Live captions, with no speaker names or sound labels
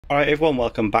Alright everyone,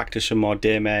 welcome back to some more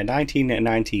Daymare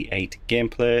 1998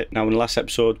 gameplay. Now in the last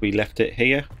episode we left it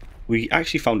here. We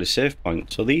actually found a save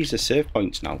point, so these are save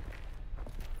points now.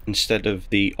 Instead of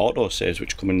the auto saves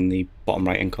which come in the bottom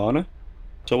right hand corner.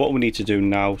 So what we need to do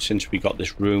now, since we got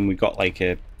this room, we got like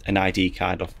an ID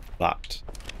card off that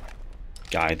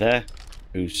guy there,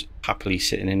 who's happily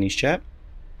sitting in his chair.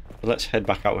 So let's head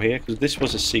back out here, because this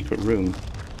was a secret room.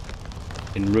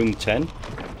 In room 10.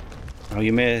 Now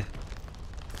you may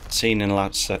seen in the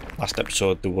last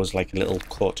episode there was like a little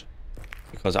cut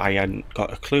because I hadn't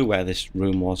got a clue where this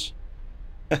room was.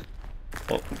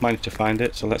 But managed to find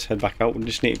it, so let's head back out. We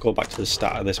just need to go back to the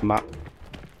start of this map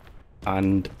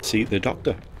and see the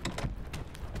doctor.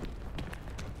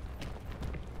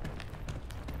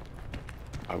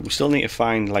 We still need to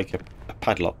find like a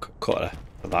padlock cutter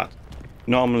for that.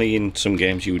 Normally in some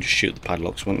games you would just shoot the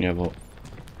padlocks, wouldn't you? But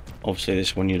obviously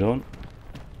this one you don't.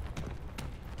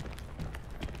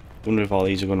 Wonder if all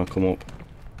these are going to come up.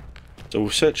 So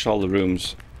we've searched all the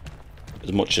rooms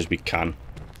as much as we can.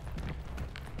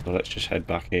 So let's just head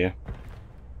back here.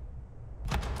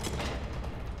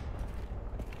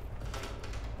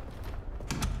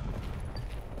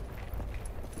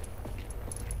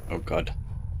 Oh god.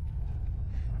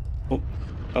 Oh,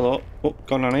 hello. Oh,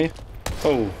 gone on here.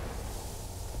 Oh.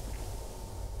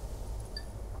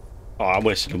 Oh, I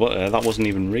wasted a bullet there. That wasn't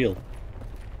even real.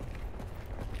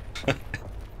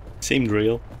 Seemed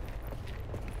real.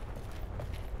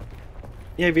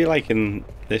 Yeah, if you're liking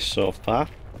this so far,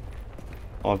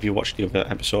 or if you watched the other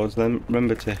episodes, then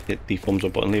remember to hit the thumbs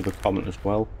up button, leave a comment as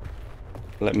well.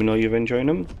 Let me know you're enjoying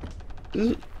them.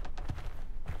 It's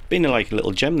been like a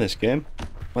little gem, this game.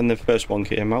 When the first one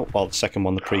came out, well the second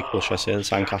one, the prequel, should I say, the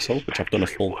Sandcastle, which I've done a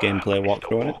full gameplay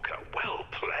walkthrough on it. Well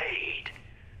played.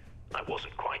 I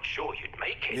wasn't quite sure you'd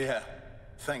make it. Yeah,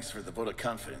 thanks for the vote of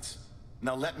confidence.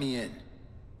 Now let me in.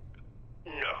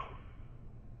 No.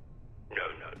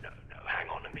 Hang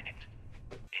on a minute.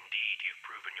 Indeed, you've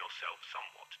proven yourself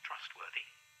somewhat trustworthy,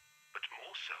 but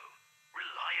more so,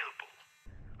 reliable.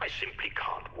 I simply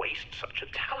can't waste such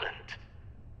a talent.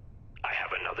 I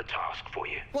have another task for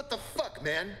you. What the fuck,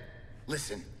 man?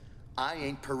 Listen, I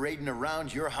ain't parading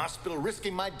around your hospital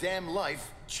risking my damn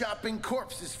life, chopping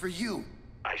corpses for you.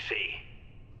 I see.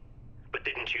 But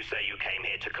didn't you say you came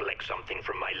here to collect something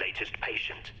from my latest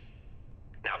patient?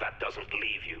 Now that doesn't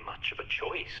leave you much of a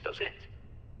choice, does it?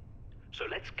 So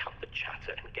let's cut the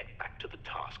chatter and get back to the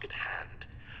task at hand.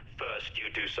 First you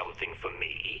do something for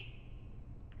me,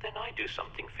 then I do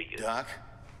something for you. Doc,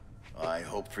 I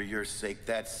hope for your sake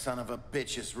that son of a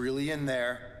bitch is really in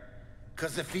there.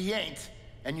 'Cause if he ain't,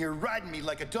 and you're riding me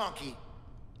like a donkey,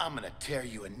 I'm gonna tear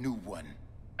you a new one.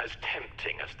 As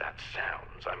tempting as that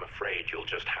sounds, I'm afraid you'll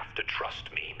just have to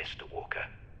trust me, Mr. Walker.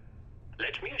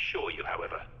 Let me assure you,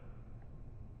 however,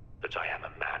 that I am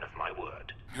a man of my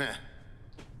word.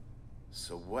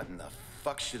 So what in the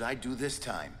fuck should I do this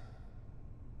time?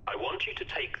 I want you to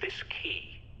take this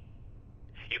key.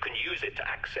 You can use it to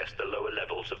access the lower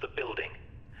levels of the building.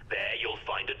 There you'll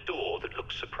find a door that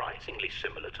looks surprisingly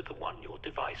similar to the one your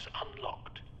device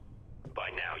unlocked. By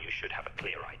now you should have a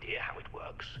clear idea how it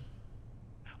works.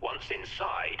 Once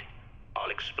inside,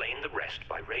 I'll explain the rest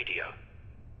by radio.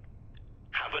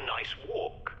 Have a nice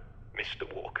walk,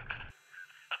 Mr. Walker.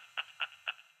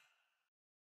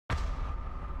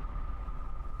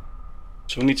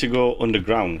 So we need to go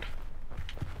underground.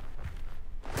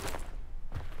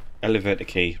 Elevator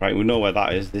key. Right, we know where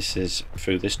that is. This is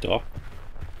through this door.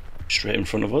 Straight in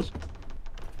front of us.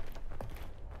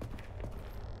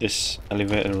 This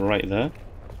elevator right there.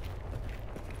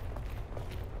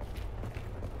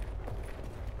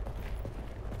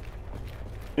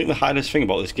 I think the hardest thing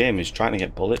about this game is trying to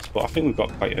get bullets, but I think we've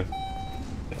got quite a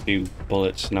few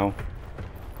bullets now.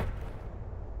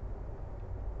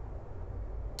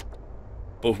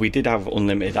 But if we did have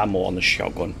unlimited ammo on the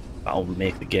shotgun, that'll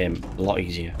make the game a lot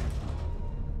easier.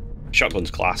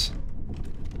 Shotgun's class.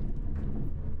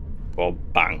 Well,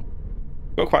 bang.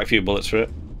 Got quite a few bullets for it.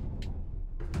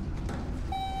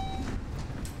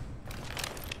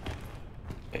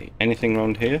 Okay, anything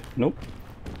around here? Nope.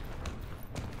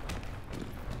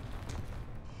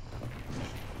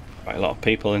 Quite a lot of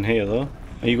people in here though.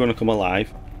 Are you going to come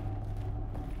alive?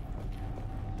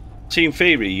 See, in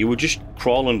theory, you would just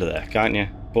crawl under there, can't you?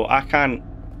 But I can't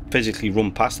physically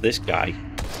run past this guy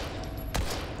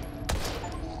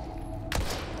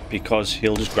because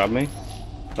he'll just grab me.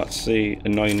 That's the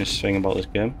annoyingest thing about this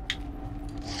game.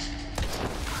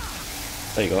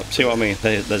 There you go. See what I mean?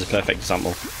 There's a perfect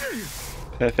example.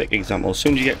 Perfect example. As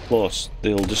soon as you get close,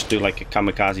 they'll just do like a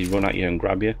kamikaze run at you and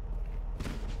grab you.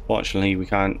 Fortunately, we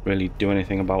can't really do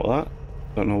anything about that.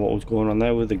 Don't know what was going on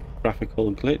there with the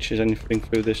graphical glitch. Is anything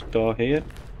through this door here?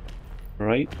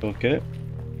 Right, okay.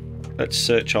 Let's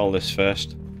search all this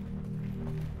first.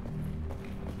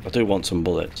 I do want some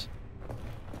bullets.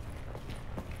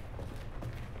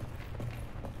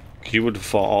 You would have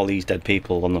thought all these dead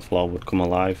people on the floor would come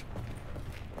alive.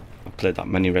 I've played that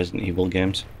many Resident Evil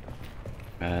games.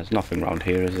 There's nothing around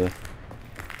here, is there?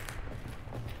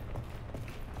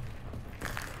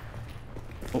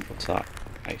 Oh, what's that?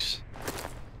 Nice.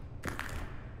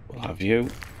 We'll have you.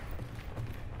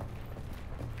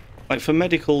 Like for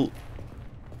medical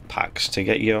packs to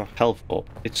get your health up,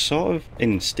 it's sort of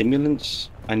in stimulants,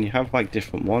 and you have like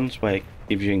different ones where it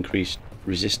gives you increased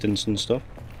resistance and stuff.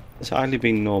 There's hardly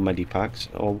been no medipacks.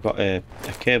 Oh, we've got a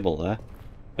cable there,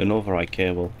 an override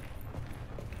cable.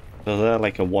 So they're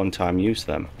like a one-time use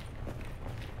them.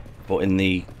 But in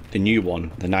the new one,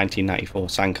 the 1994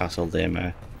 Sandcastle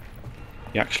Daymare,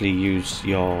 you actually use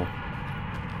your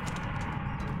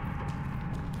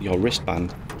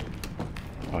wristband.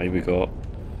 Oh, here we go.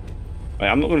 Right,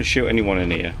 I'm not going to shoot anyone in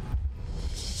here.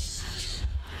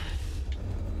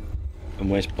 And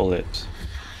waste bullets.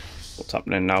 What's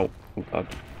happening now? Oh god.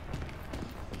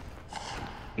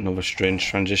 Another strange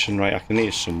transition. Right, I can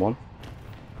hear someone.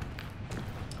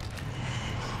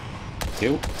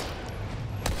 You.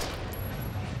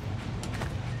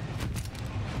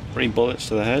 3 bullets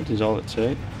to the head is all it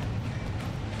takes.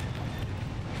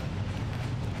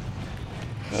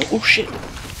 Oh shit!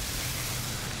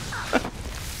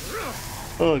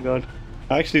 Oh god.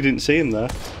 I actually didn't see him there.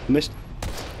 I missed.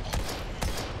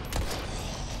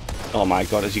 Oh my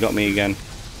god, has he got me again?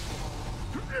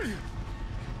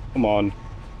 Come on.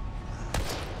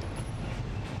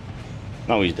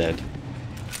 Now he's dead.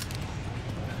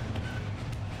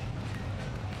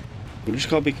 We just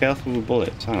gotta be careful with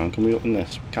bullets. Hang on, can we open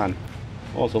this? We can.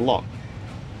 Oh, it's a lock.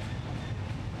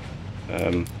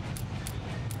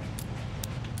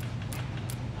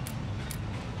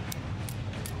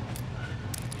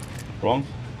 Wrong.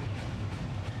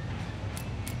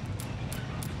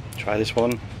 Try this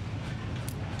one.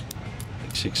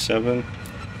 6, 7.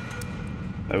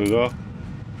 There we go.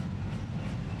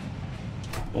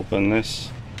 Open this.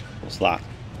 What's that?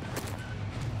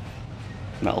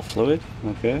 Metal fluid.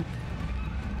 Okay.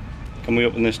 Can we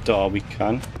open this door? We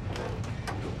can.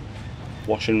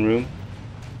 Washing room.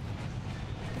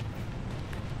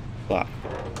 That.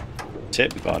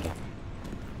 Tape recorder.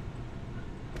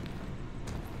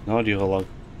 An audio log.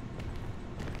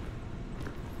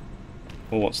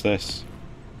 Oh, what's this?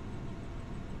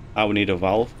 I will need a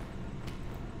valve.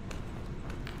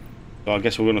 So I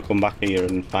guess we're going to come back here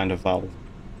and find a valve.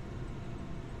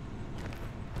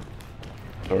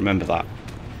 So remember that.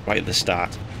 Right at the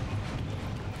start.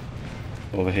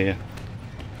 Over here.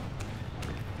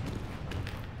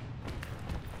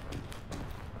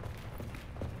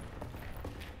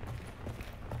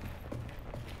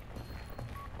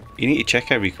 You need to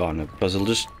check every corner because they'll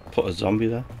just put a zombie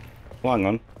there. Oh, hang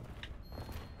on.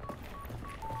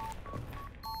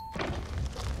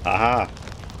 Aha!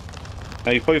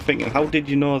 Now you're probably thinking, how did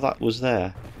you know that was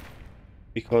there?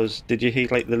 Because did you hear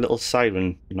like the little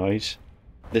siren noise?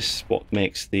 This is what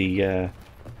makes the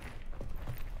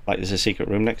like there's a secret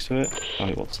room next to it.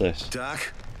 Alright, what's this?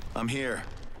 Doc, I'm here.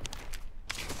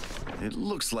 It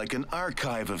looks like an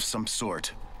archive of some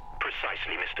sort.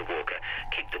 Precisely, Mr. Walker.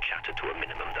 Keep the chatter to a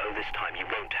minimum, though. This time you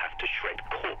won't have to shred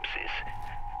corpses.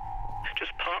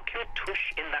 Just park your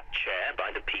tush in that chair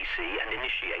by the PC and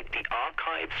initiate the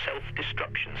archive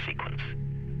self-destruction sequence.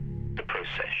 The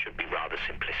process should be rather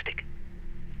simplistic.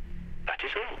 That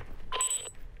is all.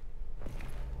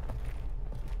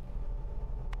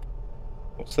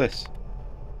 What's this?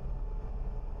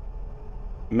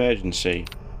 Emergency.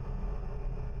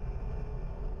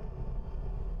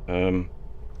 Don't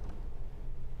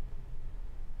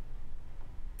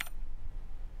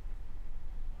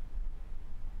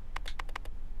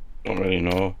really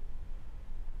know.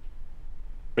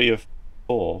 3 or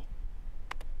 4.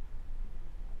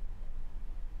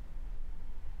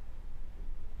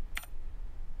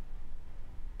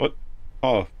 What?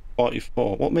 Oh,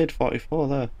 44. What made 44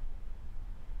 there?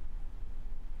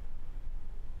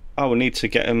 Oh, we need to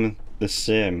get them the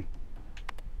same.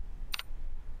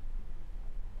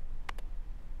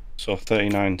 So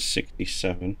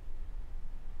 39.67.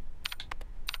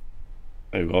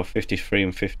 There we go, 53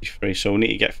 and 53. So we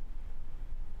need to get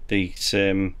the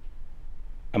same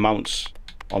amounts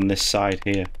on this side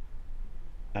here.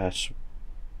 So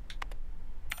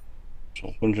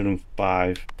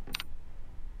 105.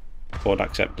 Code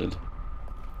accepted.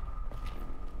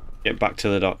 Get back to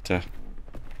the doctor.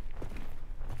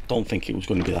 Don't think it was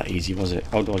going to be that easy, was it?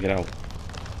 How do I get out?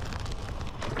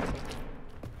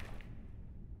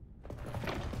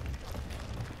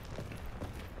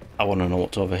 I want to know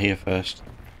what's over here first.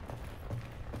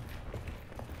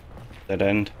 Dead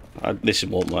end. This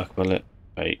won't work, will it?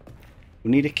 Right.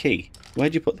 We need a key.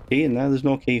 Where'd you put the key in there? There's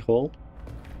no keyhole.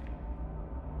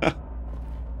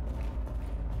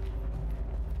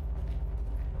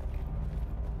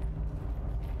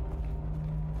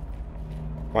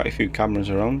 Quite a few cameras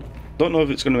around. Don't know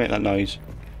if it's going to make that noise.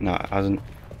 No, it hasn't.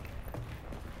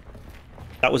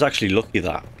 That was actually lucky,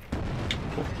 that.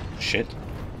 Oh, shit.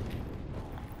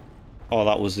 Oh,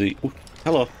 that was the... Oh,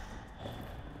 hello.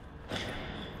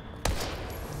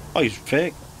 Oh, he's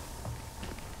fake.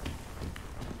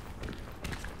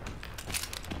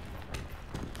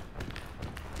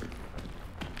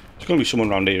 There's going to be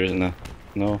someone around here, isn't there?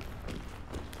 No.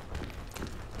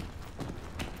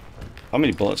 How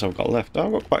many bullets have I got left? Oh,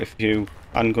 I've got quite a few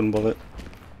handgun bullets.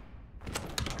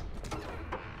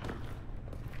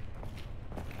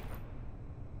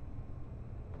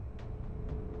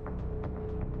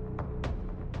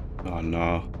 Oh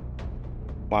no.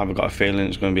 Why have I got a feeling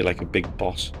it's going to be like a big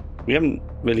boss? We haven't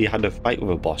really had a fight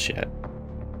with a boss yet.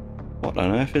 What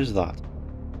on earth is that?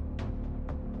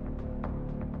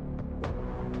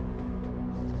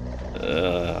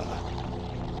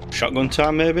 Shotgun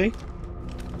time, maybe?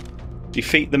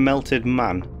 Defeat the melted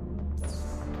man.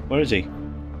 Where is he?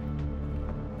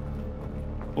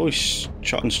 Oh, he's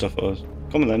shotting stuff at us.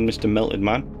 Come on then, Mr. Melted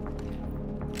Man.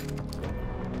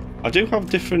 I do have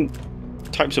different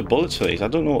types of bullets for these. I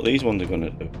don't know what these ones are going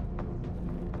to do.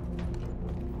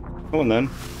 Come on then.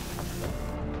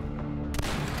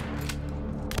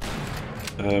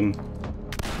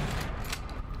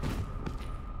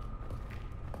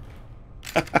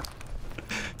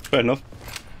 Fair enough.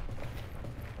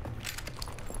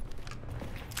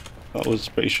 That was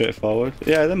pretty straightforward.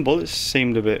 Yeah, them bullets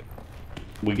seemed a bit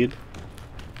weird.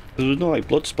 There was no like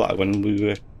blood splatter when we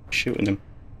were shooting him.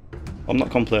 I'm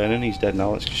not complaining, he's dead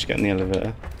now. Let's just get in the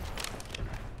elevator.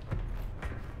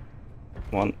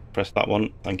 Come on, press that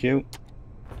one. Thank you.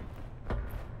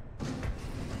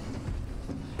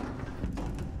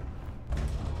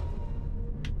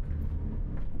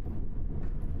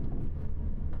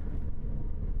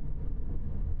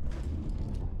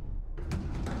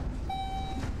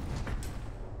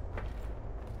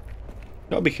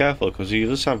 Gotta be careful because you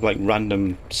just have like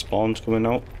random spawns coming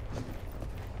out.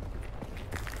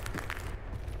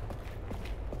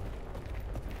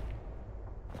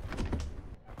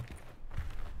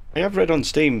 I have read on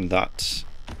Steam that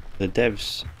the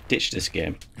devs ditched this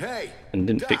game and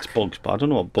didn't fix bugs, but I don't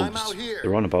know what bugs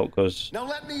they're on about because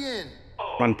it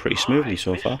ran pretty smoothly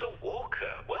so far. Mr.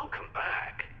 Walker, welcome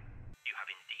back. You have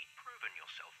indeed proven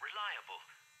yourself reliable.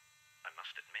 I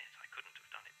must admit, I couldn't have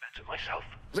done it better myself.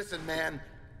 Listen, man,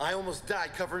 I almost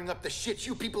died covering up the shit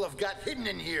you people have got hidden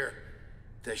in here.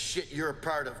 The shit you're a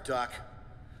part of, Doc.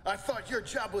 I thought your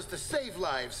job was to save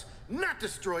lives, not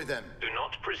destroy them. Do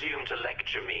not presume to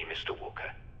lecture me, Mr.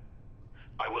 Walker.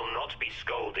 I will not be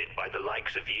scolded by the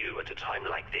likes of you at a time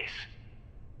like this.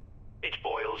 It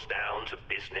boils down to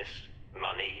business,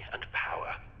 money, and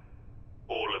power.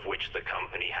 All of which the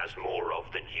company has more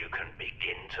of than you can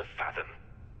begin to fathom.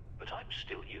 But I'm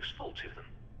still useful to them.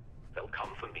 They'll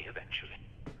come for me eventually.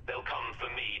 They'll come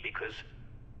for me because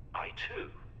I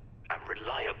too am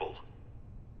reliable.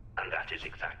 And that is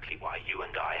exactly why you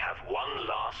and I have one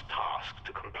last task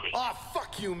to complete. Aw,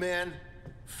 fuck you, man.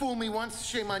 Fool me once,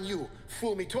 shame on you.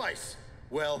 Fool me twice.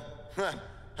 Well,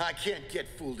 I can't get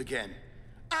fooled again.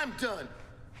 I'm done.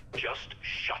 Just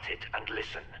shut it and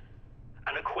listen.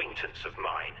 An acquaintance of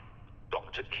mine,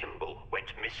 Dr. Kimball,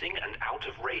 went missing and out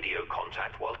of radio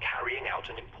contact while carrying out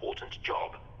an important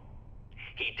job.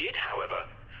 He did, however,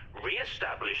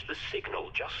 re-establish the signal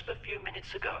just a few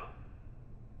minutes ago.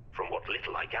 From what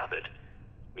little I gathered,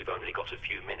 we've only got a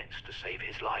few minutes to save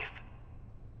his life.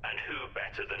 And who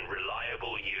better than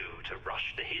reliable you to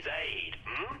rush to his aid,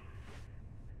 hmm?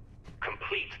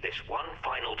 Complete this one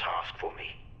final task for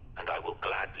me, and I will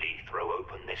gladly throw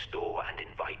open this door and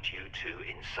invite you two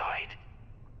inside.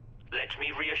 Let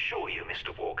me reassure you,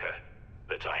 Mr. Walker,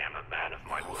 that I am a man of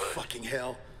my word. Fucking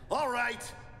hell. All right.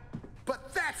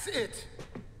 But that's it.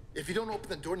 If you don't open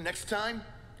the door next time,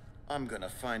 I'm gonna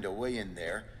find a way in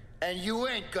there, and you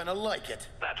ain't gonna like it.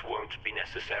 That won't be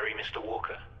necessary, Mr.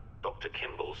 Walker. Dr.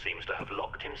 Kimball seems to have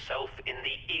locked himself in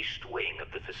the east wing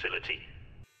of the facility.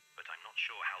 But I'm not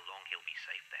sure how long he'll be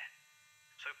safe there.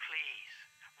 So please,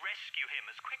 rescue him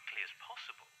as quickly as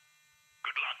possible.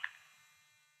 Good luck.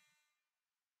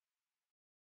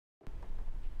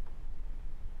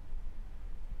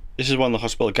 This is one of the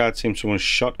hospital guards. Seems someone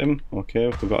shot him. Okay,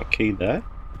 we've got a key there.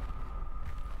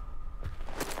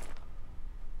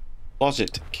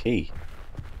 Closet key.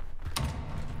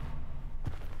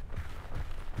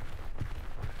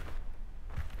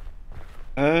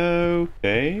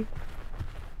 Okay.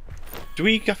 Do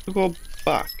we have to go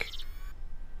back?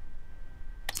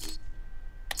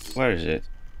 Where is it?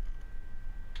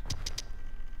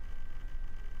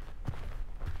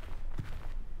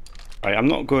 Right, I'm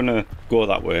not going to go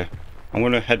that way. I'm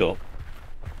going to head up.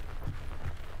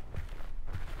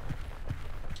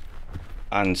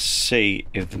 And see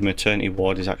if the maternity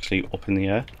ward is actually up in the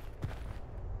air.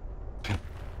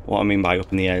 What I mean by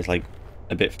up in the air is like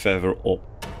a bit further up.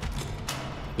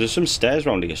 There's some stairs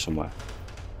around here somewhere.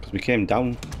 Because we came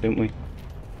down, didn't we?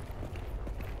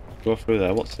 Go through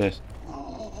there. What's this?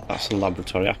 That's the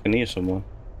laboratory. I can hear someone.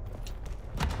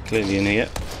 Clearly in here.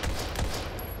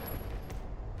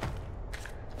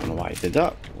 I don't know why he did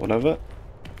that. Whatever.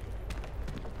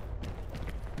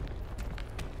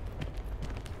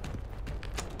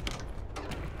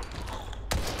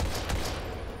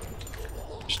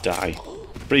 Just die.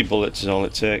 3 bullets is all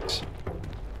it takes.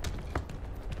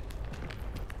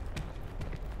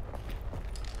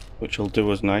 Which will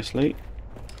do us nicely.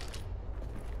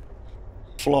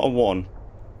 Floor 1.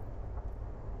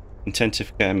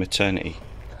 Intensive care maternity.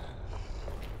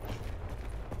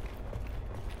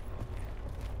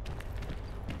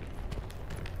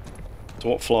 So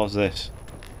what floor is this?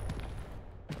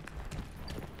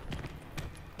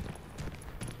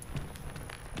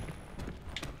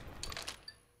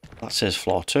 That says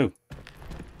floor 2.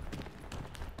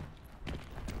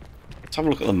 Let's have a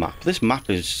look at the map. This map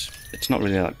is... it's not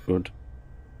really that good.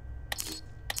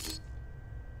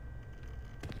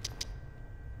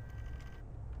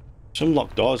 Some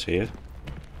locked doors here.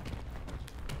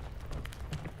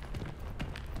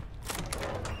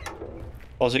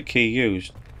 Closet key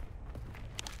used.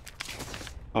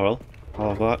 Oh well, I'll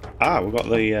have that. Ah, we've got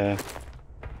the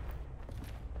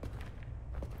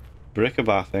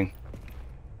bric-a-bar thing.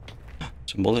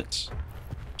 Some bullets.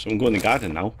 So I'm going in the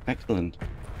garden now. Excellent.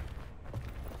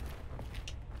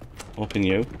 Open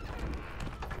you.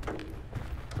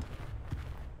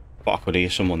 Thought I could hear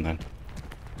someone then.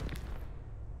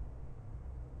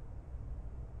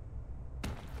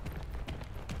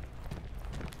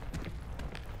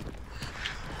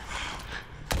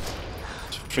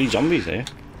 There's 3 zombies here.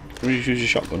 Use a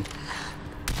shotgun.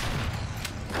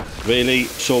 Really?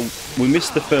 So we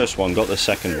missed the first one, got the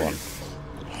second one.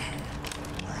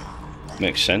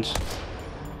 Makes sense.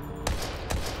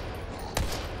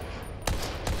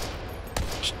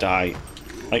 Just die.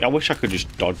 Like, I wish I could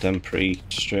just dodge them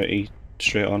straight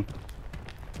on.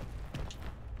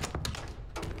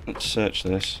 Let's search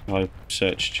this. I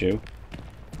searched you.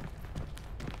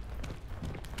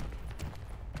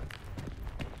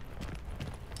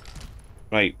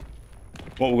 Right.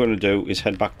 What we're going to do is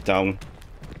head back down.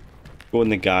 Go in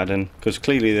the garden. Because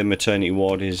clearly the maternity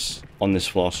ward is on this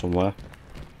floor somewhere.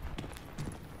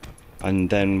 And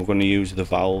then we're going to use the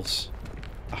valves.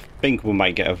 I think we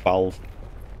might get a valve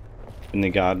in the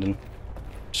garden.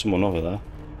 Someone over there.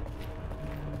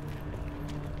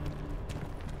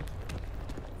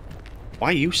 Why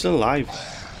are you still alive?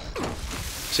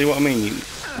 See what I mean?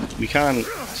 We can't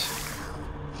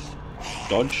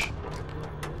dodge.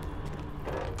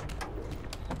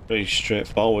 Very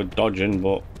straightforward dodging,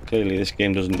 but clearly this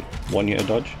game doesn't want you to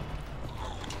dodge.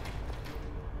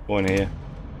 Go in here.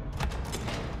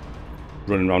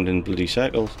 Running around in bloody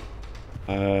circles.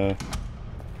 Go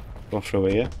through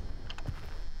here.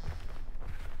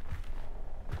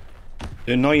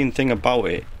 The annoying thing about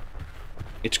it,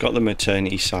 it's got the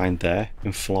maternity sign there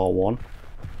in floor 1.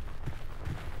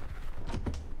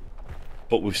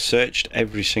 But we've searched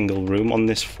every single room on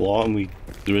this floor and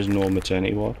there is no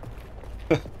maternity ward.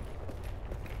 But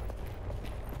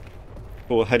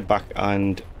we'll head back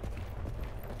and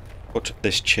put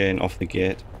this chain off the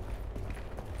gate.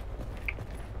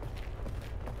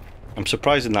 I'm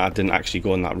surprised that I didn't actually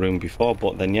go in that room before,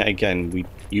 but then yet again we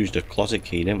used a closet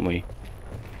key, didn't we?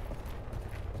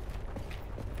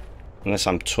 Unless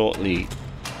I'm totally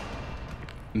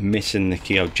missing the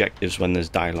key objectives when there's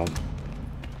dialogue.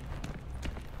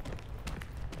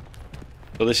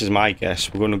 So this is my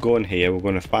guess. We're going to go in here, we're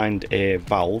going to find a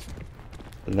valve,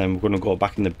 and then we're going to go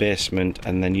back in the basement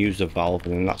and then use the valve,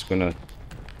 and then that's going to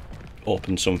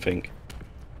open something.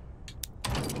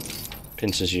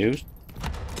 Pincers used.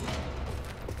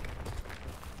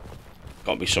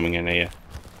 Got to be something in here.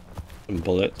 Some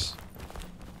bullets.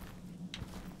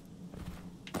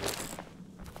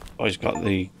 Oh, he's got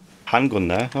the handgun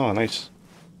there. Oh, nice.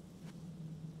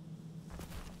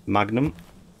 Magnum.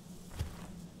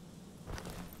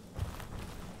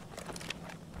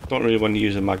 Don't really want to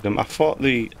use a Magnum. I thought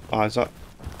the... oh, is that...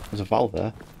 there's a valve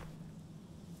there.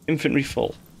 Infantry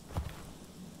full.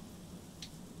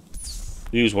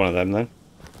 Use one of them then.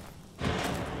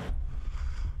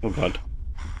 Oh god.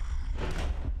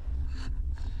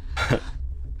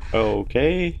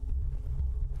 Okay.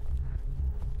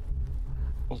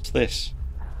 What's this?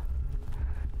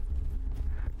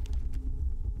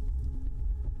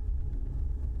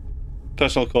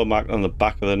 Personal code marked on the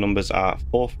back of the numbers are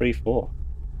 434.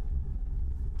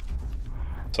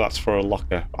 So that's for a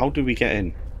locker. How do we get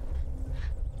in?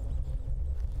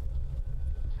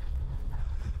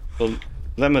 Well,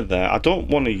 them are there. I don't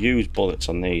want to use bullets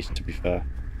on these, to be fair.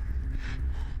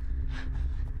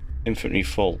 Infantry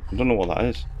full. I don't know what that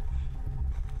is.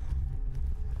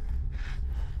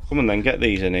 Come on then, get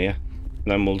these in here.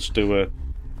 And then we'll just do a...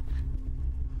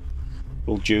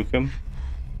 We'll juke them.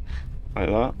 Like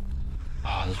that.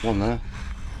 Oh, there's one there.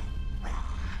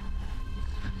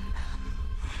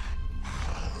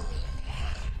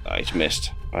 Ah, it's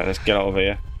missed. Right, let's get out of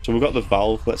here. So we've got the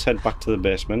valve. Let's head back to the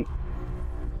basement.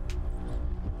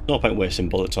 No point wasting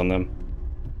bullets on them.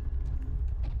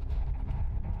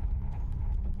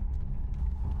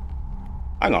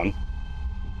 Hang on.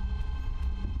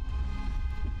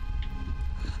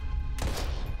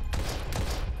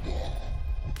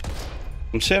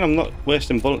 I'm saying I'm not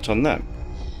wasting bullets on them.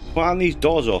 Why aren't these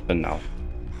doors open now?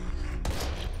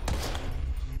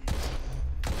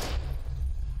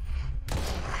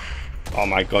 Oh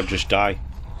my god, just die.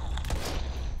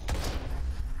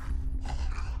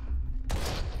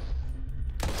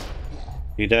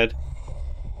 You dead?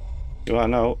 You are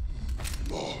now.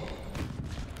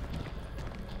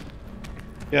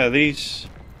 Yeah, these...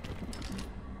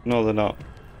 No, they're not.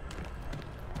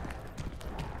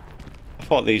 I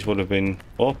thought these would have been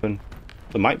open.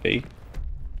 They might be.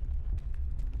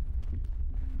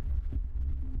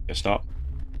 Guess not.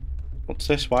 What's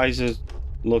this? Why is there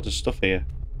loads of stuff here?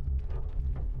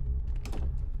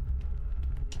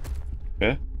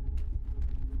 Okay.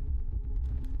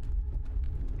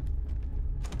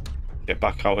 Get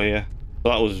back out of here.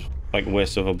 That was like a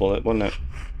waste of a bullet, wasn't it?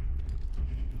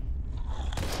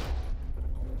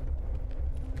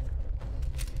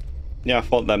 Yeah, I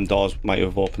thought them doors might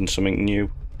have opened something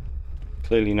new.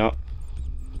 Clearly not.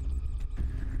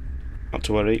 Not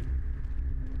to worry.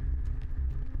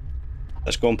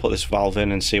 Let's go and put this valve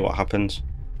in and see what happens.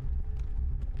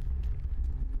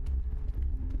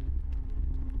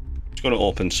 It's going to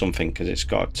open something because it's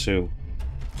got to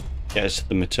get us to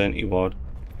the maternity ward.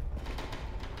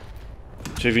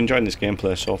 So if you've enjoyed this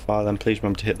gameplay so far, then please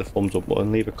remember to hit the thumbs up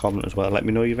button, leave a comment as well, let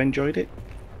me know you've enjoyed it.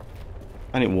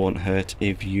 And it won't hurt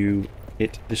if you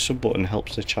hit the sub button,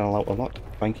 helps the channel out a lot.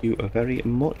 Thank you very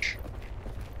much.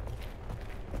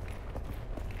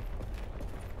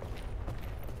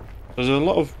 There's a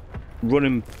lot of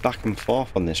running back and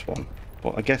forth on this one,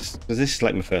 but I guess because this is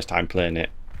like my first time playing it,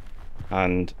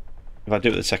 and if I do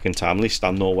it the second time, at least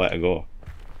I'll know where to go.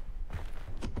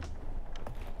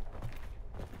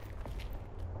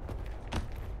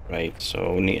 Right,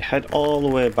 so we need to head all the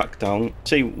way back down.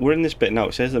 See, we're in this bit now.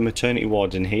 It says the maternity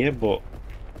ward's in here, but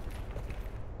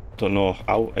don't know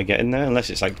how I get in there unless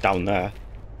it's like down there.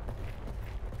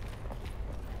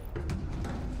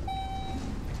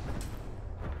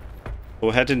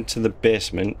 We're heading to the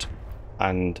basement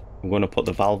and I'm going to put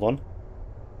the valve on.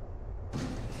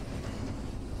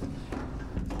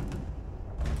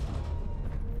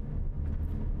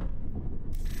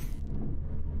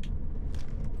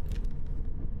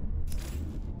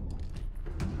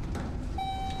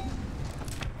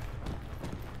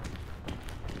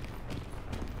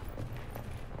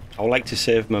 I would like to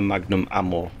save my magnum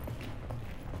ammo.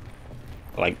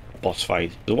 Like boss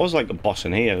fight. There was like a boss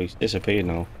in here, he's disappeared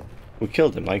now. We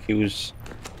killed him, like he's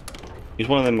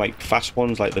one of them like fast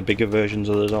ones, like the bigger versions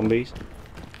of the zombies.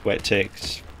 Where it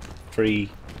takes 3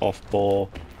 or 4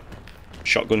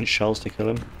 shotgun shells to kill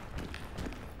him.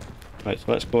 Right,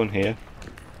 so let's go in here.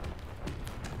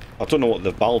 I don't know what the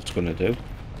valve's gonna do.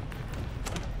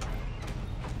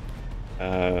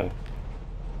 I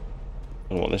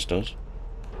don't know what this does.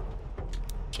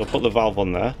 So I'll put the valve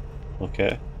on there,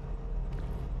 okay.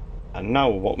 And now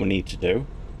what we need to do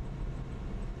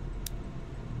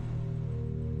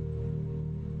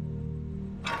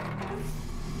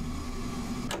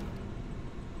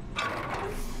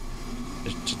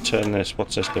is to turn this.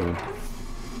 What's this doing?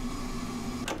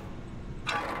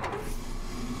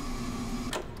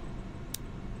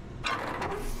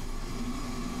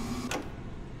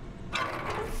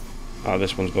 Ah,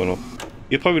 this one's going up.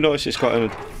 You'll probably notice it's got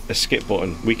a skip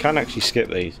button. We can actually skip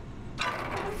these,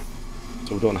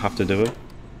 so we don't have to do them.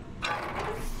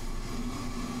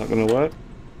 Not going to work.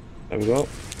 There we go.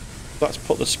 Let's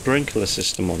put the sprinkler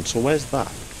system on. So where's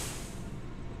that?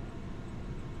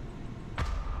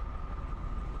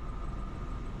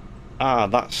 Ah,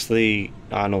 that's the...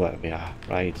 I know where we are.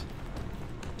 Right.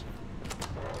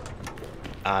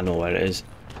 I know where it is.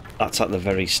 That's at the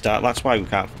very start. That's why we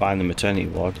can't find the maternity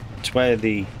ward. It's where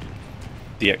the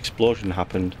explosion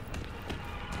happened.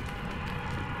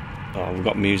 Oh, we've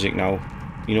got music now.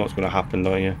 You know what's going to happen,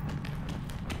 don't you?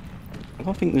 I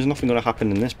don't think there's nothing going to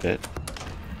happen in this bit.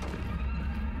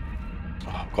 Oh,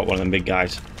 I've got one of them big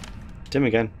guys. It's him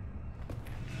again.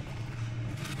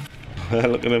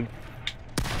 Look at him.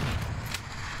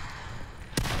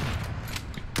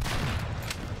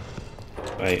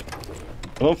 Right.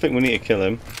 I don't think we need to kill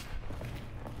him.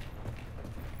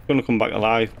 He's going to come back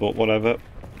alive, but whatever.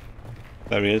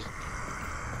 There he is.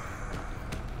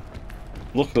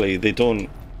 Luckily, they don't...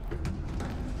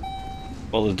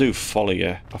 Well, they do follow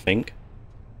you, I think.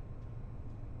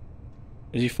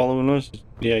 Is he following us?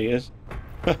 Yeah, he is.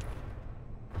 But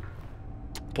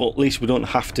at least we don't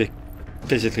have to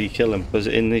physically kill him, because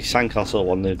in the Sandcastle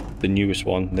one, the newest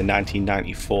one, the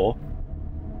 1994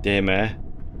 Daymare,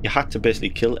 you had to basically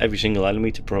kill every single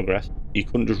enemy to progress. You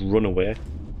couldn't just run away.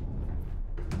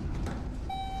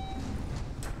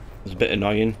 It's a bit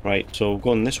annoying. Right, so we're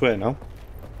going this way now.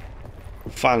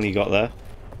 We finally got there.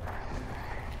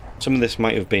 Some of this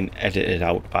might have been edited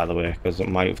out, by the way, because it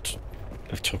might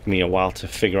have took me a while to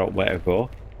figure out where to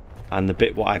go. And the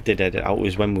bit what I did edit out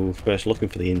was when we were first looking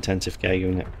for the intensive care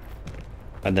unit.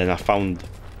 And then I found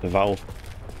the valve.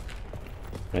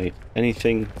 Right,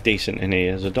 anything decent in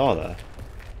here? There's a door there.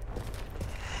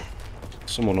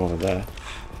 Someone over there.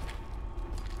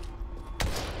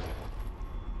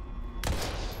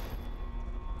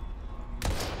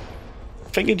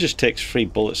 I think it just takes 3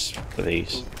 bullets for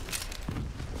these.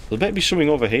 There better be something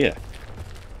over here.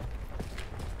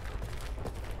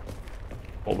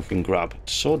 What we can grab.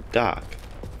 It's so dark.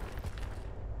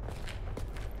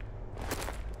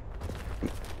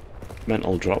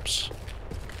 Mental drops.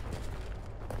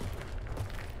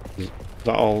 Is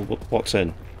that all what's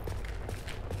in?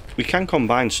 We can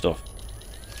combine stuff.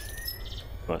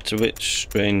 But it's a bit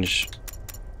strange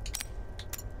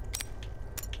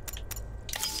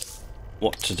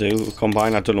what to do.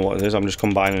 Combine, I don't know what it is. I'm just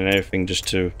combining everything just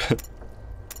to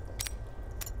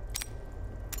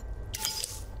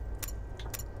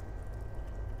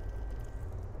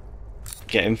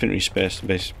get infantry space,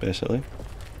 basically.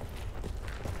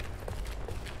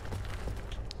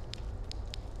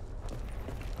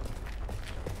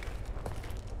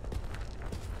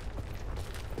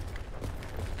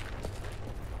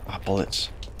 Ah,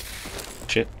 bullets.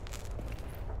 Shit.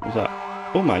 What's that?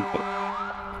 Oh my god.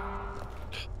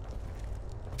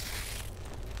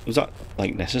 Was that,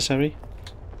 like, necessary?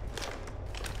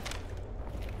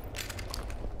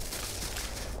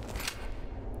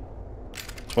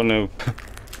 Just want to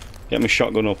get my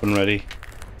shotgun up and ready.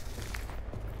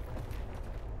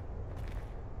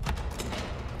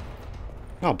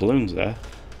 Oh, balloons there.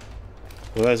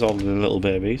 Well, there's all the little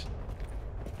babies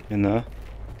in there.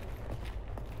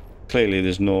 Clearly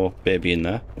there's no baby in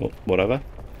there. Well, whatever.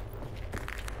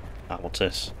 Ah, what's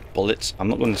this? Bullets. I'm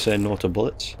not going to say no to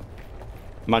bullets.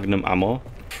 Magnum ammo.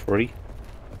 Free.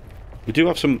 We do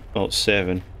have some... Oh, it's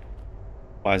saving.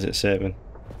 Why is it saving?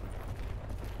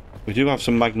 We do have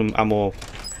some Magnum ammo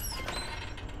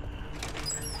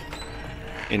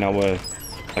in our,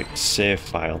 like, save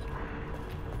file.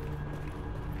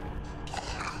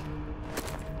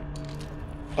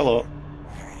 Hello.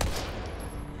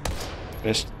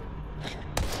 Missed.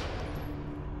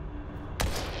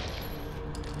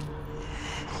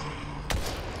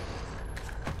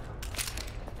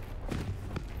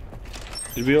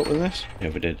 Did we open this? Yeah,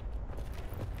 we did.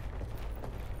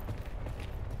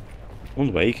 I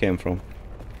wonder where he came from.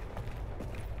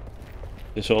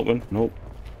 This open? Nope.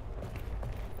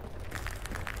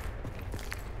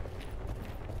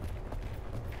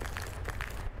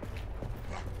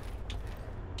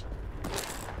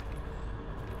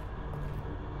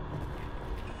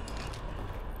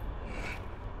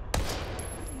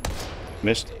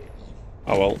 Missed.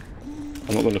 Oh well.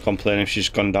 I'm not going to complain if she's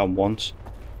gone down once.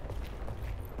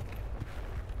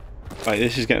 Right,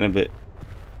 this is getting a bit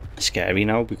scary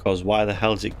now, because why the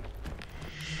hell is it...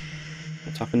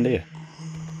 What's happened here?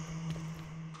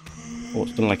 Oh,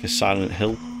 it's done like a Silent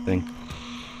Hill thing.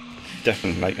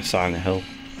 Definitely like a Silent Hill.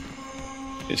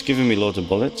 It's giving me loads of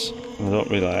bullets, and I don't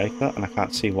really like that, and I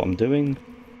can't see what I'm doing.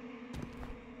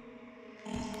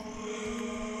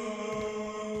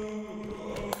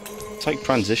 It's like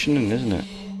transitioning, isn't it?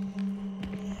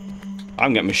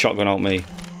 I'm getting my shotgun out, me.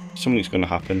 Something's going to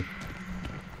happen.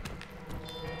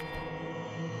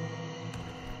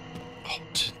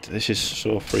 This is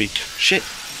so freak. Shit!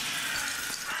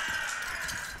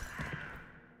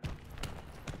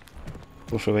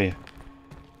 Go through here.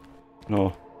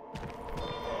 No.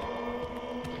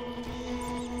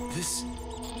 This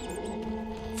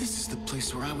is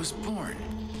place where I was born.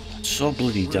 So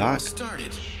bloody Where it all dark.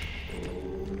 started.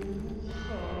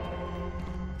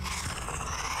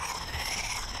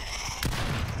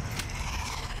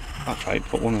 That's right,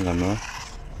 put one of them there.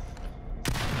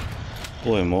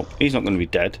 Blow him up. He's not going to be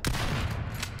dead.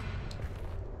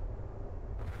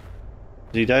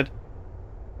 Is he dead?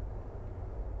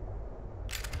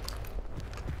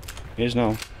 He is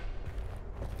now.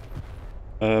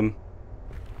 The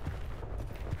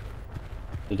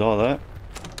door there.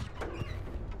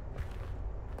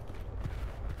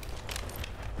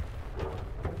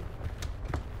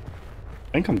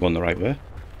 I think I'm going the right way.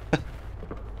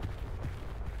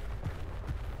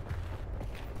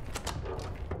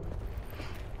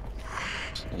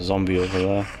 There's a zombie over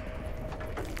there.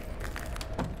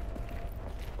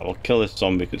 I'll kill this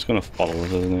zombie because it's going to follow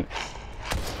us, isn't it?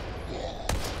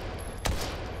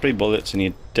 3 bullets and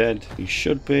you're dead. You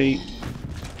should be.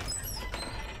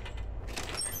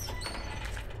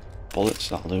 Bullets,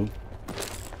 that'll do.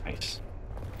 Nice.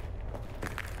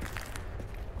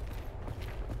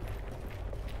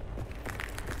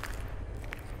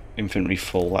 Infantry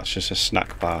full, that's just a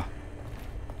snack bar.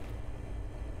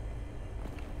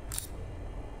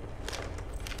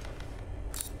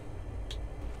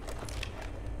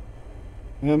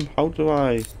 How do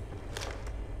I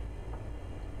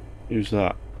use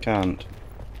that? Can't.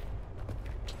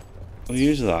 I'll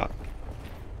use that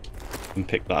and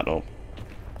pick that up.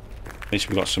 At least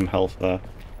we've got some health there.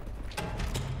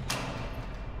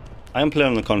 I am playing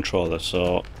on the controller,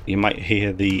 so you might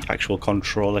hear the actual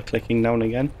controller clicking now and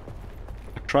again.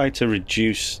 I tried to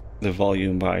reduce the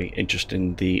volume by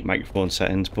adjusting the microphone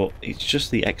settings, but it's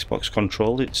just the Xbox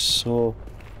controller. It's so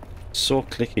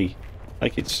clicky.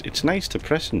 Like it's nice to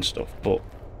press and stuff, but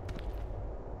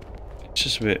it's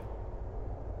just a bit.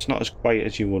 It's not as quiet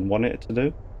as you would want it to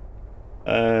do.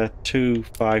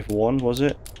 251 was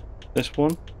it? This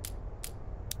one?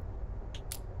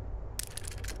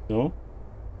 No.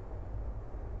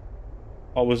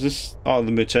 Oh, was this? Oh,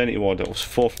 the maternity ward. It was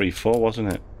 434,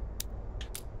 wasn't it?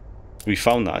 We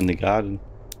found that in the garden.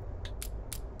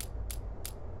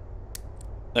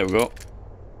 There we go.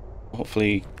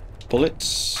 Hopefully,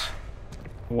 bullets.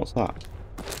 What's that?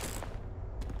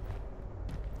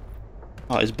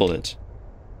 Oh, it's bullets.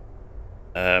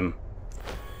 I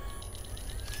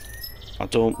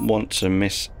don't want to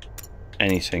miss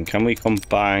anything. Can we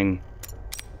combine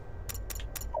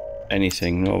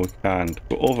anything? No, we can't.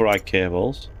 But override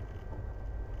cables.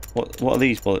 What are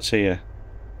these bullets here?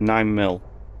 9mm.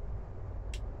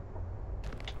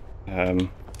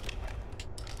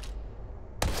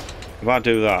 If I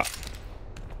do that,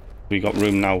 we got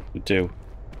room now. We do.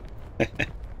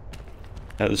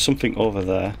 There's something over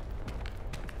there.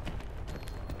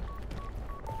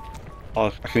 Oh,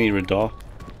 I can hear a door.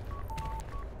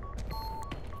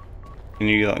 Can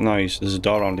you hear that noise? There's a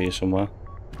door around here somewhere.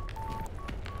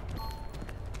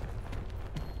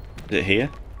 Is it here?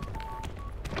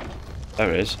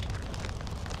 There it is.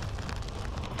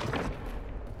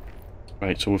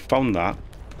 Right, so we've found that.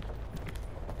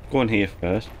 Go in here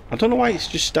first. I don't know why it's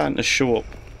just starting to show up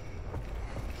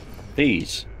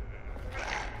these.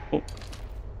 Oh.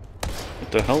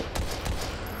 What the hell?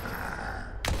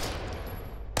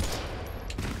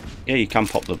 Yeah, you can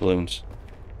pop the balloons.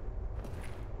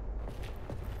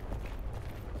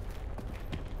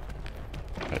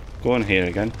 Right, go in here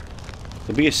again.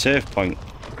 There'll be a save point.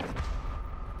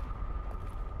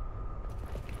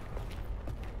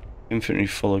 Infantry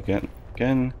full again.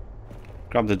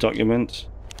 Grab the documents.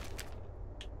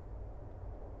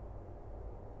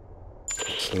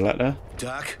 It's the letter.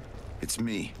 Doc, it's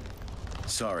me.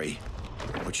 Sorry,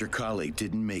 but your colleague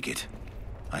didn't make it.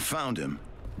 I found him,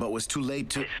 but was too late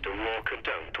to... Mr. Walker,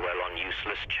 don't dwell on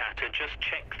useless chatter. Just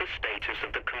check the status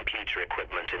of the computer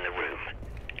equipment in the room.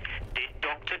 Did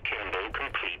Dr. Kimball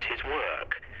complete his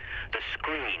work? The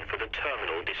screen for the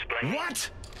terminal display... What?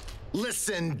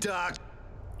 Listen, Doc.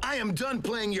 I am done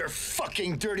playing your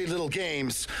fucking dirty little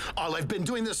games. All I've been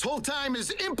doing this whole time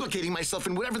is implicating myself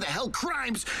in whatever the hell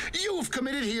crimes you've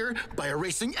committed here by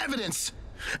erasing evidence.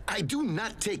 I do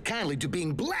not take kindly to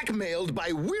being blackmailed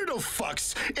by weirdo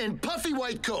fucks in puffy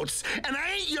white coats, and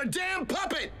I ain't your damn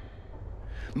puppet!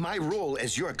 My role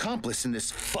as your accomplice in this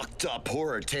fucked up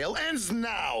horror tale ends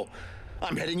now.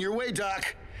 I'm heading your way,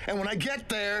 Doc. And when I get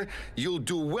there, you'll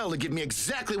do well to give me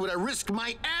exactly what I risked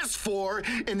my ass for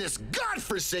in this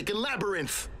godforsaken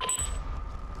labyrinth.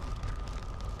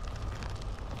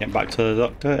 Get back to the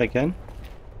doctor again.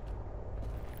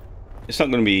 It's not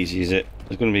going to be easy, is it?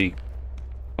 There's going to be...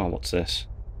 Oh, what's this?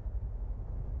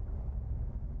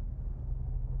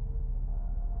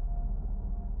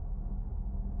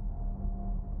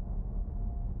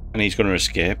 and he's going to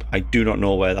escape. I do not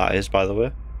know where that is, by the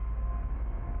way.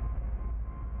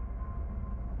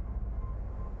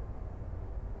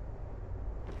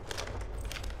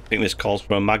 I think this calls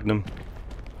for a magnum.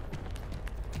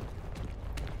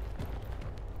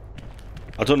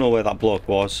 I don't know where that bloke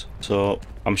was, so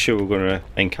I'm sure we're going to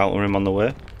encounter him on the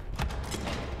way.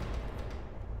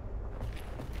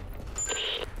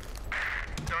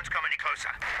 Don't come any closer.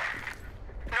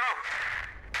 No!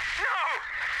 No!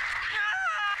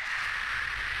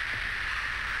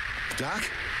 Doc?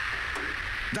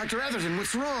 Dr. Atherton,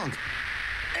 what's wrong?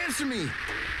 Answer me!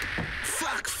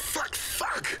 Fuck!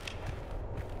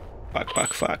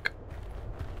 Fuck.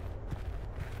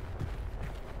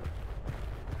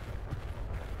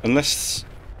 Unless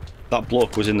that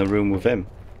bloke was in the room with him.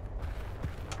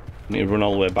 I need to run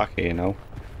all the way back here now.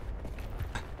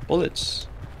 Bullets.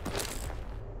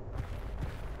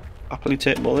 Happily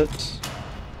take bullets.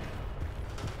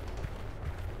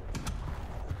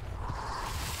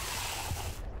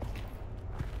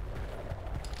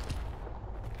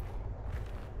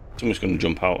 Someone's going to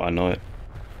jump out, I know it.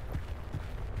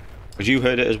 Because you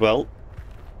heard it as well.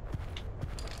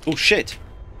 Oh shit!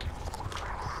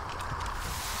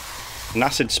 An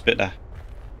acid spitter.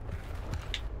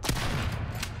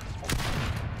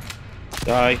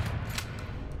 Die.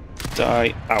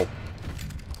 Die. Ow.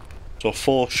 So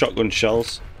 4 shotgun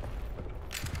shells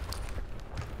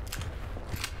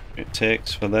it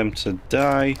takes for them to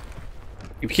die.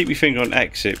 If you keep your finger on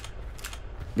X, it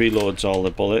reloads all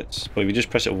the bullets. But if you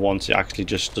just press it once, it actually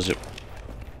just does it.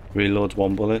 Reloads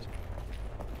 1 bullet.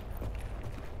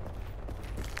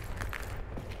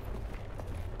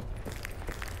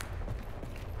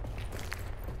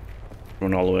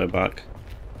 Run all the way back.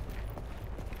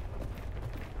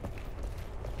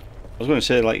 I was going to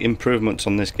say, like, improvements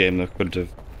on this game that could have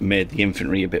made the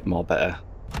infantry a bit more better.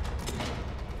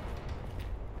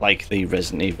 Like the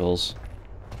Resident Evil's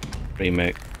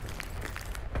remake.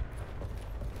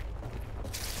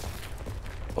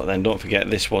 But then don't forget,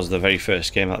 this was the very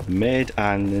first game that they made,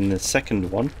 and in the second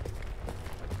one,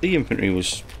 the infantry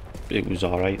was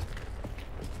alright.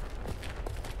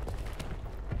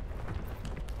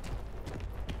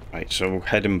 Right, so we're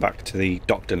heading back to the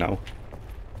doctor now.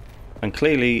 And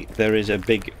clearly there is a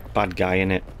big bad guy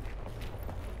in it.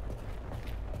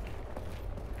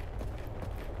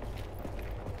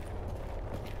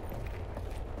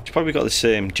 He's probably got the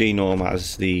same genome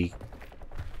as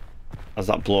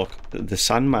that bloke, the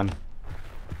Sandman,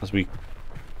 as we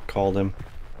called him.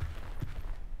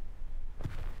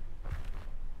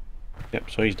 Yep,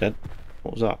 so he's dead.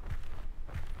 What was that?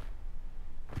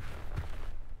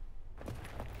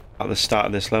 At the start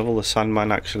of this level, the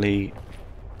Sandman actually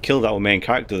killed our main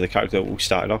character, the character that we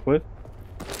started off with.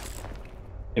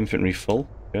 Infantry full,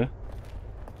 yeah.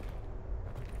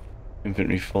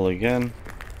 Infantry full again.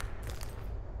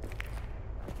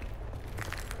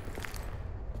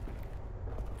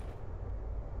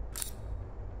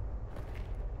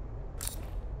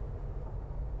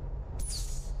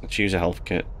 Let's use a health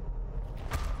kit.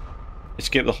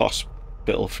 Escape the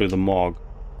hospital through the morgue.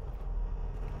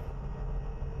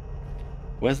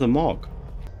 Where's the morgue?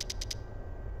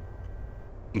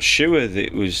 I'm sure that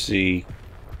it was the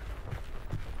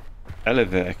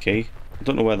elevator key. I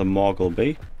don't know where the morgue will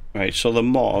be. Right, so the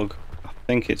morgue, I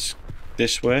think it's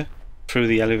this way, through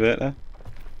the elevator.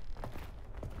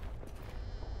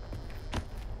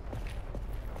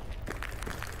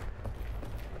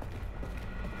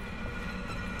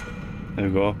 There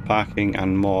we go, parking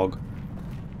and morgue.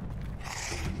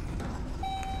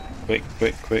 Quick,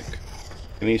 quick, quick.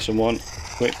 We need someone.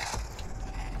 Quick.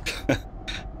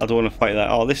 I don't want to fight that.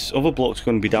 Oh, this other bloke's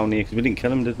going to be down here because we didn't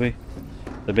kill him, did we?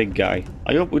 The big guy.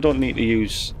 I hope we don't need to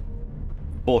use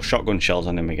 4 shotgun shells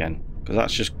on him again, because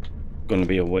that's just going to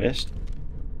be a waste.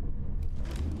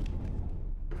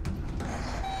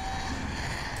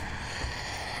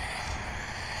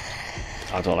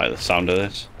 I don't like the sound of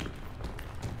this.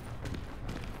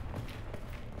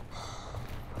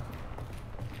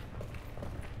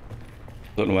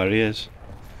 Don't know where he is.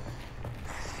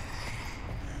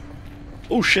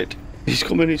 Oh shit! He's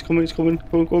coming, he's coming, he's coming.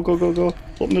 Go, go, go, go, go.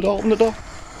 Open the door, open the door.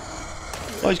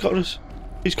 Oh, he's got us.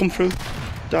 He's come through.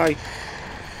 Die.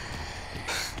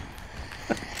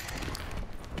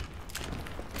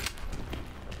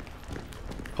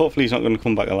 Hopefully he's not going to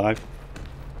come back alive.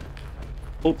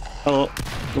 Oh, hello.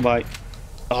 Goodbye.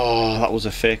 Oh, that was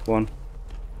a fake one.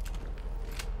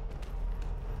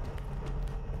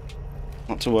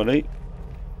 Not to worry.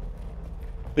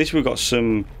 At least we've got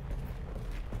some...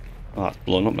 Oh, that's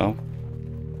blown up now.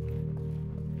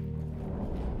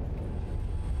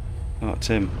 Oh, that's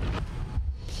him.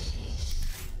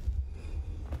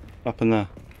 What happened there?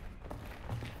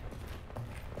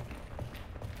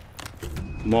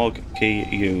 Morgue key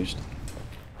used.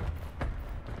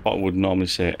 What I would normally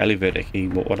say elevator key,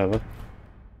 but whatever.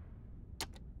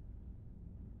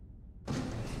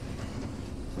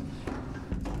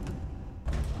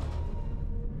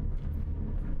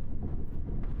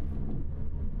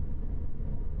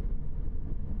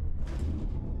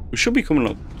 We should be coming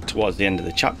up towards the end of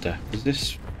the chapter. Is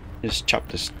this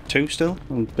chapter 2 still?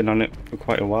 I've been on it for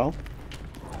quite a while.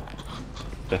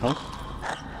 What the hell?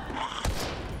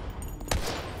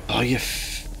 Oh, you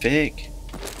fake.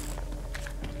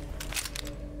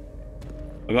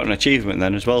 I got an achievement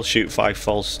then as well. Shoot 5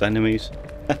 false enemies.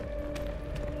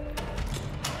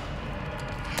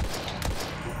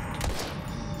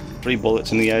 3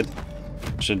 bullets in the head.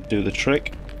 Should do the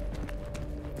trick.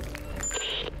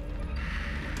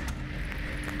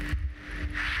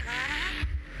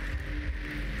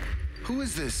 Who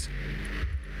is this?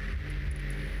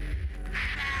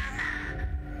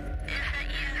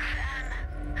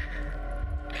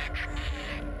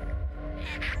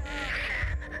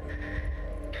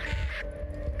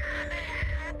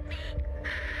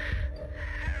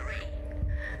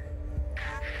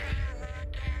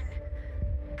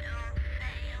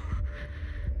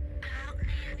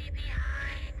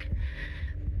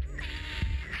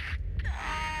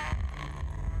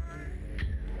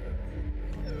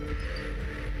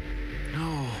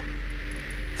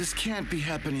 This can't be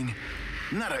happening.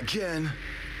 Not again.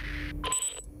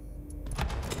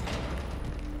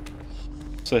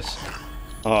 What's this?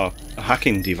 Oh, a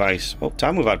hacking device. What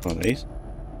time we've had one of these?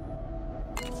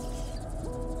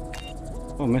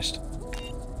 Oh, I missed.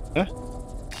 Huh?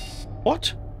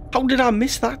 What? How did I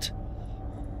miss that?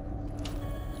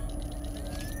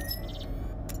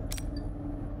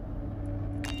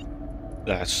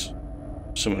 That's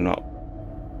something not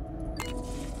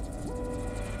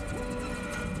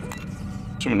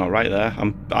right there.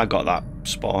 I got that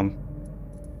spot on.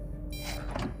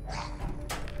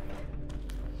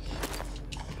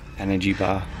 Energy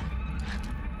bar.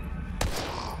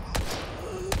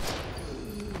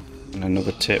 And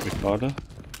another tape recorder.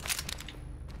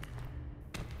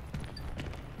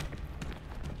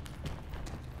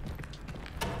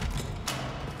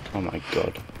 Oh my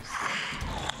god.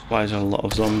 Why is there a lot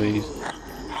of zombies?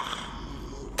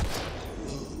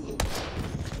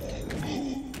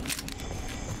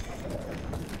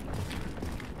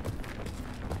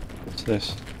 What's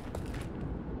this?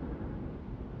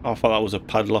 Oh, I thought that was a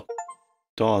padlock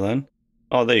door then.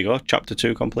 Oh, there you go. Chapter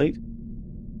 2 complete.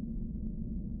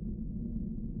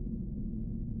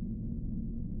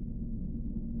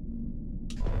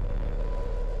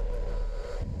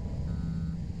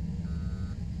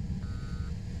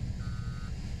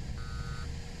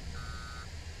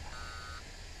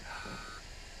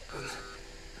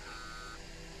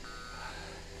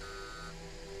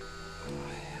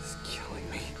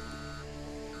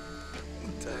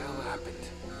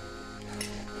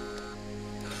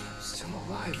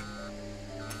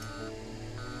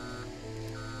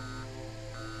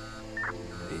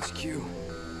 HQ,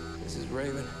 this is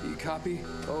Raven. Do you copy?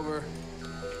 Over.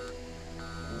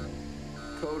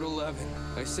 Code 11.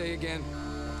 I say again,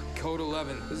 Code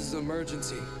 11. This is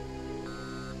emergency.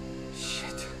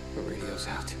 Shit, the radio's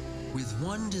out. With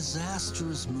one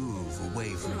disastrous move away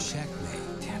from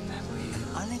checkmate, Damn that Liev.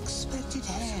 an unexpected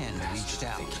hand reached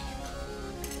out.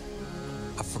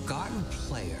 A forgotten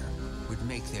player would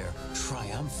make their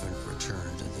triumphant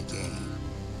return to the game.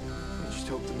 I just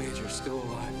hope the Major's still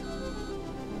alive.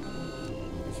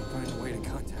 We should find a way to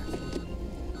contact him.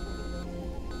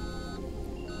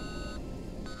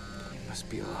 He must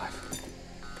be alive.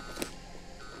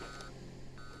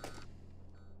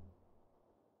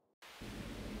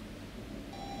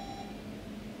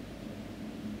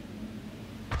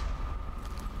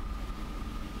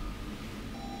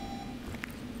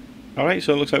 Alright,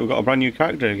 so it looks like we've got a brand new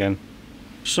character again.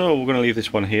 So we're going to leave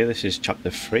this one here. This is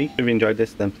chapter 3. If you enjoyed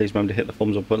this, then please remember to hit the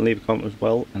thumbs up button, leave a comment as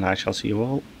well, and I shall see you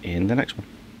all in the next one.